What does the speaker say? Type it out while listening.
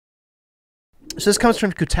So this comes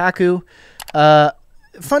from Kotaku.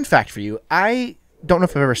 Fun fact for you. I don't know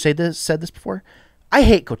if I've ever said this before. I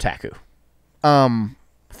hate Kotaku.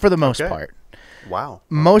 For the most part. Wow.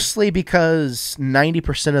 Mostly because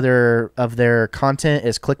 90% of their content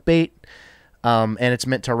is clickbait. And it's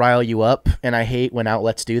meant to rile you up, and I hate when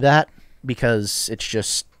outlets do that because it's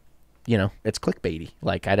just, it's clickbaity.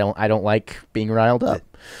 Like I don't like being riled up.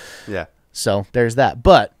 Yeah. So there's that.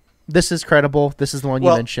 But this is credible. This is the one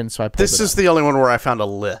you mentioned, so I pulled this it is up. the only one where I found a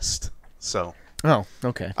list. So. Oh,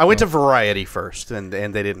 okay. I went to Variety first, and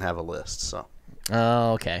they didn't have a list. So.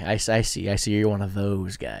 Oh, okay. I see. You're one of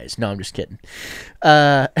those guys. No, I'm just kidding.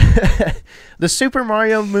 The Super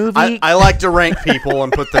Mario movie. I like to rank people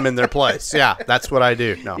and put them in their place. Yeah, that's what I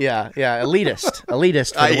do. No. Yeah. Elitist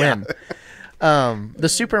for the win. The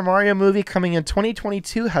Super Mario movie coming in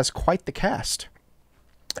 2022 has quite the cast.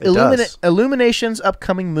 Illumination's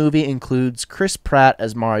upcoming movie includes Chris Pratt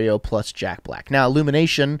as Mario plus Jack Black. Now,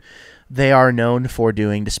 Illumination, they are known for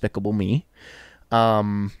doing Despicable Me.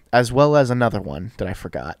 As well as another one that I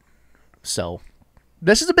forgot. So,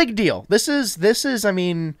 this is a big deal. This is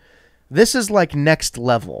like next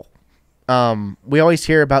level. We always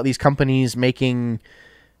hear about these companies making,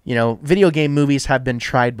 video game movies have been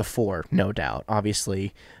tried before, no doubt.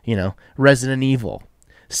 Obviously, Resident Evil,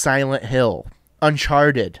 Silent Hill,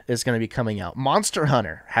 Uncharted is going to be coming out. Monster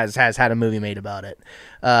Hunter has had a movie made about it.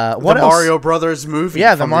 What else? Mario Brothers movie.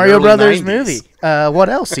 Yeah, the Mario Brothers movie. What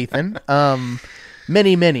else, Ethan?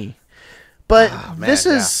 Many. But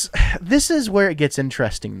this is where it gets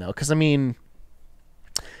interesting, though, because, so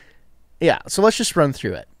let's just run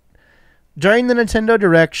through it. During the Nintendo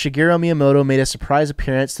Direct, Shigeru Miyamoto made a surprise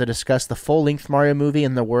appearance to discuss the full-length Mario movie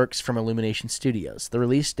in the works from Illumination Studios. The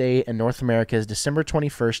release date in North America is December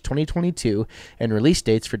 21st, 2022, and release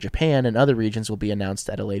dates for Japan and other regions will be announced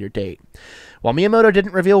at a later date. While Miyamoto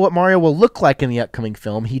didn't reveal what Mario will look like in the upcoming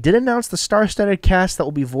film, he did announce the star-studded cast that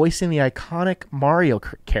will be voicing the iconic Mario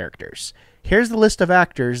characters. Here's the list of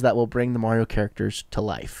actors that will bring the Mario characters to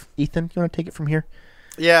life. Ethan, you want to take it from here?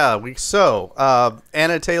 Yeah,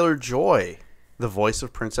 Anna Taylor-Joy, the voice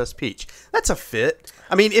of Princess Peach. That's a fit.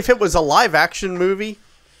 If it was a live-action movie,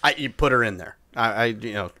 you'd put her in there.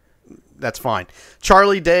 That's fine.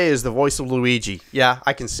 Charlie Day is the voice of Luigi. Yeah,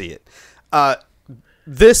 I can see it.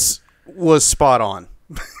 This was spot on.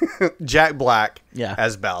 Jack Black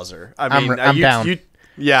as Bowser. I'm down.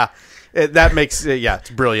 That makes it's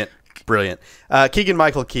brilliant. Brilliant.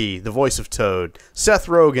 Keegan-Michael Key, the voice of Toad. Seth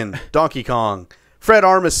Rogen, Donkey Kong. Fred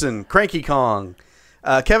Armisen, Cranky Kong.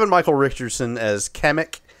 Kevin Michael Richardson as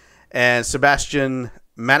Kamek. And Sebastian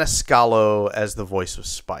Maniscalco as the voice of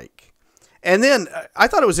Spike. And then, I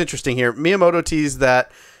thought it was interesting here. Miyamoto teased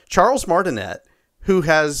that Charles Martinet, who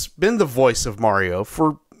has been the voice of Mario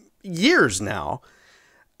for years now,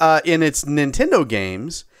 in its Nintendo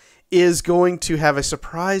games, is going to have a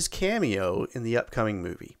surprise cameo in the upcoming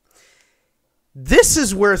movie. This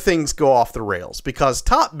is where things go off the rails, because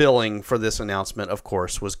top billing for this announcement, of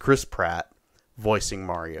course, was Chris Pratt voicing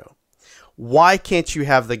Mario. Why can't you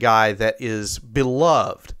have the guy that is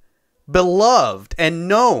beloved and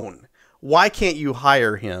known? Why can't you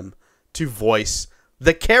hire him to voice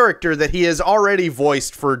the character that he has already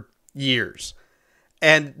voiced for years?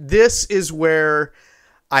 And this is where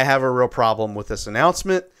I have a real problem with this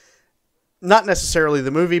announcement. Not necessarily the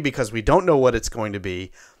movie, because we don't know what it's going to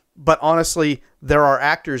be. But honestly, there are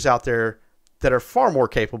actors out there that are far more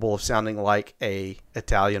capable of sounding like a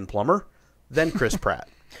Italian plumber than Chris Pratt.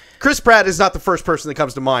 Chris Pratt is not the first person that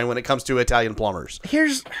comes to mind when it comes to Italian plumbers.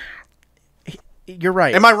 You're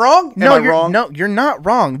right. Am I wrong? No, you're not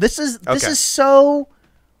wrong. This is so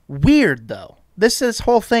weird, though. This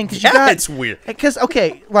whole thing, it's weird. Because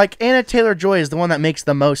Anna Taylor-Joy is the one that makes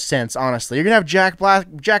the most sense. Honestly, you're gonna have Jack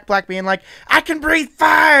Black being like, "I can breathe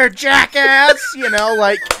fire, jackass," and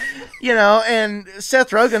Seth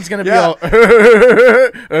Rogen's gonna be all,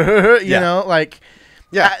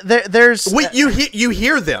 there's you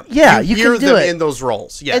hear them. Yeah, you hear them it in those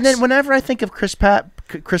roles. Yes. And then whenever I think of Chris Pratt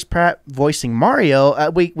voicing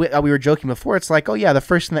Mario, we were joking before. It's like, oh yeah, the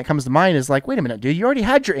first thing that comes to mind is like, wait a minute, dude, you already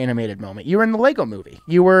had your animated moment. You were in the Lego movie.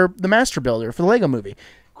 You were the master builder for the Lego movie.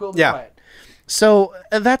 Quiet. So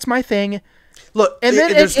that's my thing. Look, and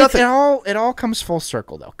then it all comes full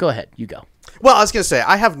circle, though. Go ahead, you go. Well, I was going to say,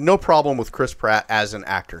 I have no problem with Chris Pratt as an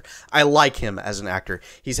actor. I like him as an actor.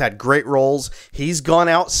 He's had great roles. He's gone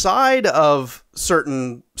outside of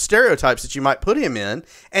certain stereotypes that you might put him in,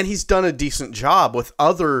 and he's done a decent job with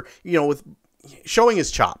with showing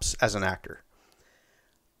his chops as an actor.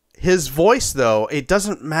 His voice, though, it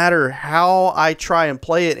doesn't matter how I try and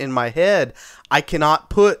play it in my head. I cannot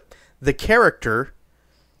put the character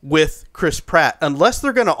with Chris Pratt unless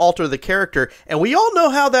they're going to alter the character. And we all know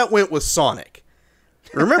how that went with Sonic.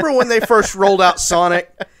 Remember when they first rolled out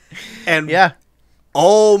Sonic? And Yeah.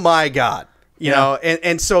 oh my God. You know,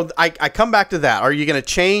 and so I come back to that. Are you going to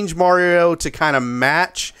change Mario to kind of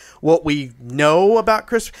match what we know about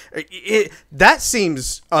Chris? That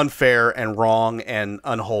seems unfair and wrong and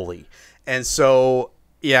unholy. And so,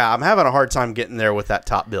 yeah, I'm having a hard time getting there with that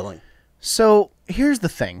top billing. So here's the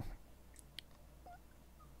thing.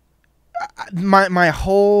 My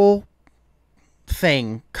whole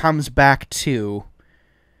thing comes back to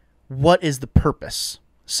what is the purpose?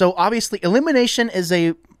 So obviously Illumination is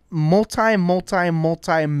a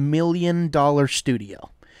multi-million-dollar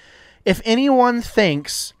studio. If anyone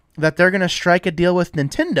thinks that they're going to strike a deal with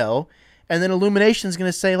Nintendo and then Illumination's going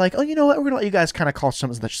to say like, oh, you know what, we're going to let you guys kind of call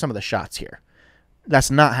some of the shots here.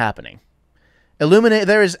 That's not happening.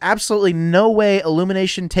 There is absolutely no way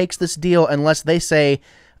Illumination takes this deal unless they say,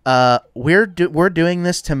 we're doing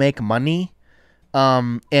this to make money,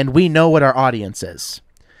 and we know what our audience is.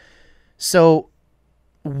 So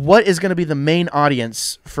what is going to be the main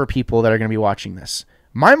audience for people that are going to be watching this?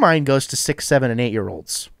 My mind goes to 6, 7, and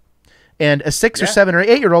 8-year-olds. And a 6 or 7 or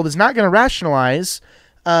 8-year-old is not going to rationalize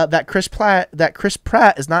that Chris Pratt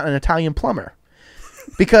is not an Italian plumber.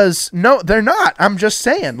 Because no, they're not. I'm just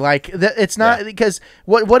saying, like, it's not because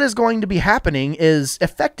what is going to be happening is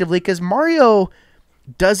effectively because Mario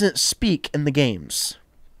doesn't speak in the games.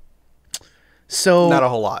 So not a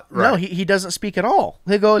whole lot. Right. No, he doesn't speak at all.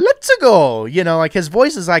 They go, let's go. You know, like his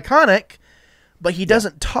voice is iconic, but he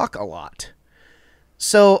doesn't talk a lot.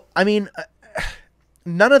 So, I mean,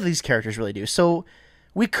 none of these characters really do. So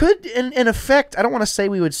we could, in effect, I don't want to say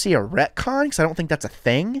we would see a retcon because I don't think that's a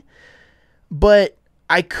thing, but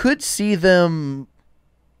I could see them,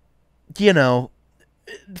 you know,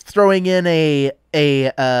 throwing in a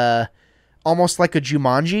almost like a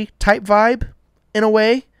Jumanji type vibe in a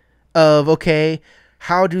way of, okay,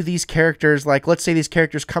 how do these characters, like, let's say these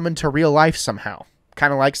characters come into real life somehow,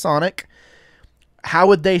 kind of like Sonic. How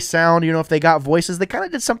would they sound, you know, if they got voices? They kind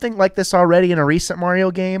of did something like this already in a recent Mario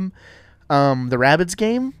game, the Rabbids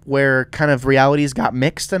game, where kind of realities got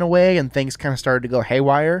mixed in a way and things kind of started to go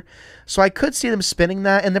haywire. So I could see them spinning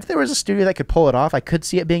that, and if there was a studio that could pull it off, I could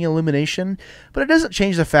see it being Illumination, but it doesn't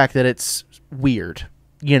change the fact that it's weird.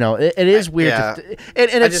 You know, it is weird.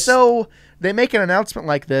 Yeah. So they make an announcement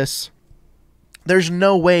like this. There's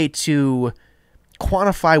no way to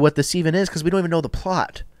quantify what this even is because we don't even know the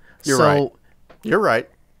plot. You're right. You're right.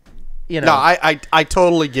 You know, no, I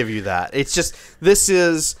totally give you that. It's just this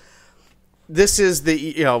is the,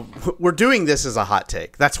 you know, we're doing this as a hot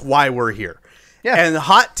take. That's why we're here. Yeah. And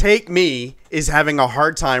hot take me is having a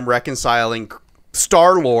hard time reconciling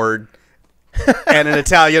Star-Lord and an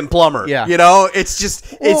Italian plumber. Yeah. You know, it's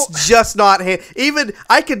just not even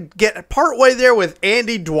I could get partway there with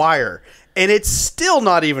Andy Dwyer. And it's still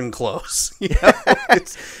not even close. You know?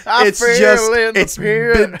 It's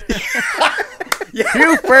been, yeah.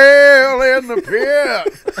 You fell in the pit.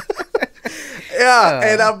 Yeah,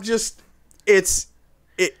 and I'm just it's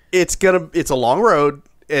a long road,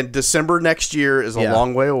 and December next year is a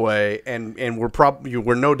long way away, and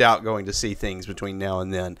we're no doubt going to see things between now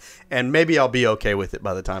and then, and maybe I'll be okay with it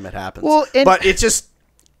by the time it happens. Well, but it's just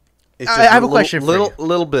I have a question for you.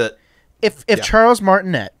 Little bit. If Charles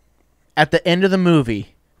Martinet at the end of the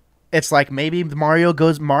movie, it's like maybe Mario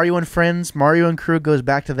and friends, Mario and crew goes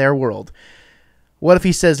back to their world. What if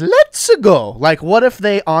he says, let's go? Like, what if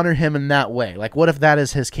they honor him in that way? Like, what if that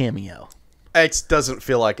is his cameo? It doesn't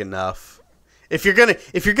feel like enough. If you're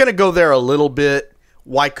gonna go there a little bit,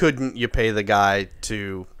 why couldn't you pay the guy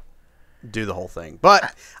to do the whole thing?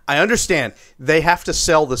 But I understand they have to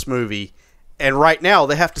sell this movie, and right now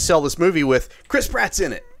they have to sell this movie with Chris Pratt's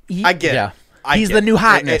in it. I get it. He's the new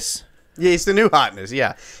hotness. Yeah, he's the new hotness.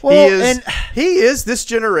 Yeah, well, he is this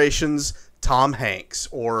generation's Tom Hanks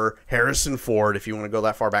or Harrison Ford, if you want to go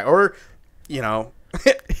that far back, or you know,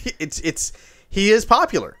 he is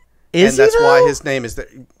popular, and that's why his name is there.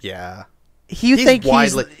 Yeah, he's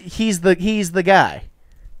the guy.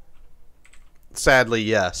 Sadly,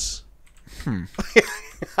 yes.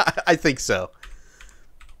 I think so.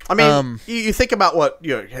 I mean, you think about what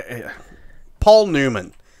Paul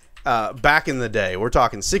Newman. Back in the day, we're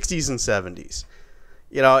talking 60s and 70s.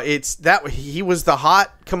 You know, it's that he was the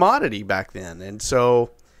hot commodity back then, and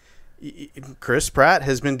so Chris Pratt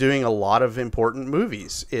has been doing a lot of important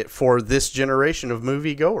movies for this generation of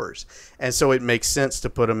moviegoers, and so it makes sense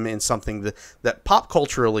to put him in something that pop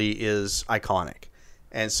culturally is iconic,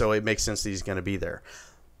 and so it makes sense that he's going to be there.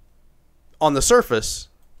 On the surface,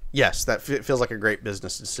 yes, that feels like a great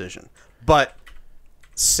business decision, but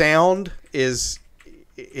sound is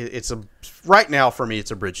it's a right now for me,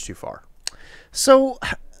 it's a bridge too far. So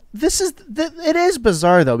it is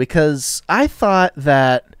bizarre though, because I thought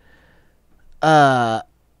that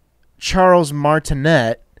Charles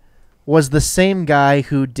Martinet was the same guy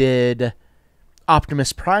who did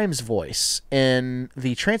Optimus Prime's voice in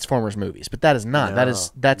the Transformers movies, but that is not.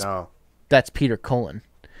 That's Peter Cullen.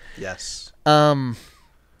 Yes. Yeah,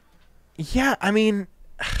 I mean,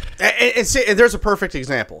 and there's a perfect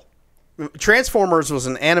example. Transformers was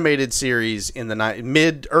an animated series in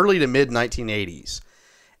the early to mid 1980s,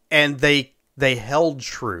 and they held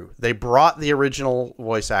true. They brought the original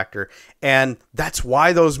voice actor, and that's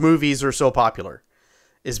why those movies are so popular.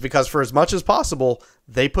 Is because for as much as possible,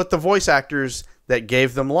 they put the voice actors that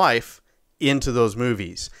gave them life into those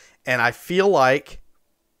movies. And I feel like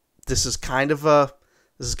this is kind of a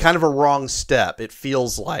wrong step. It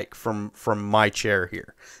feels like from my chair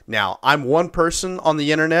here. Now, I'm one person on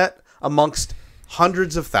the internet amongst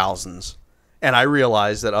hundreds of thousands, and I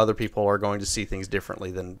realize that other people are going to see things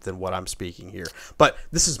differently than what I'm speaking here. But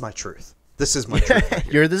this is my truth. This is my truth. Right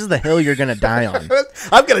here. This is the hill you're going to die on.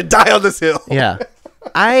 I'm going to die on this hill. Yeah.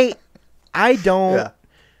 I don't. Yeah.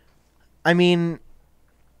 I mean,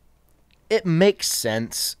 it makes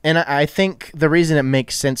sense, and I think the reason it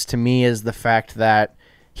makes sense to me is the fact that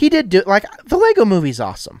he did do, like, the Lego movie's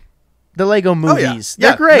awesome. The Lego movies,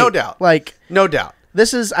 they're great. No doubt. Like, no doubt.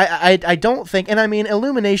 This is I don't think, and I mean,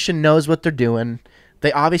 Illumination knows what they're doing.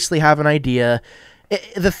 They obviously have an idea.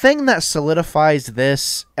 The thing that solidifies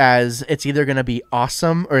this as it's either going to be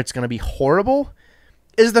awesome or it's going to be horrible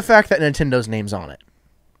is the fact that Nintendo's name's on it.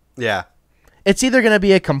 Yeah. It's either going to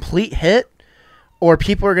be a complete hit or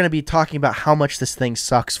people are going to be talking about how much this thing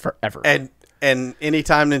sucks forever. And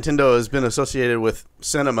anytime Nintendo has been associated with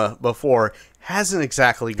cinema before, hasn't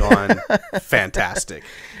exactly gone fantastic.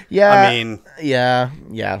 Yeah. I mean, yeah.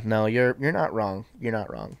 No, you're not wrong. You're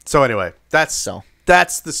not wrong. So anyway, that's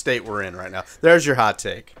the state we're in right now. There's your hot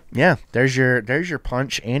take. Yeah, there's your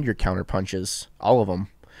punch and your counter punches, all of them.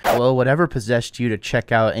 Well, whatever possessed you to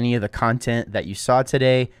check out any of the content that you saw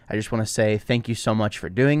today, I just want to say thank you so much for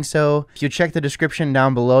doing so. If you check the description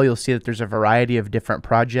down below, you'll see that there's a variety of different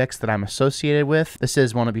projects that I'm associated with. This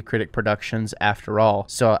is Wannabe Critic Productions after all.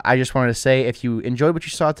 So I just wanted to say, if you enjoyed what you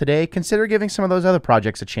saw today, consider giving some of those other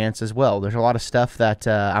projects a chance as well. There's a lot of stuff that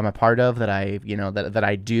I'm a part of that that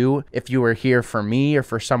I do. If you were here for me or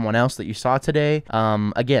for someone else that you saw today,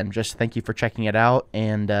 again, just thank you for checking it out,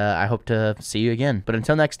 and I hope to see you again. But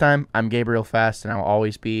until next time, I'm Gabriel Fast, and I'll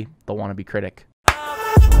always be the Wannabe Critic.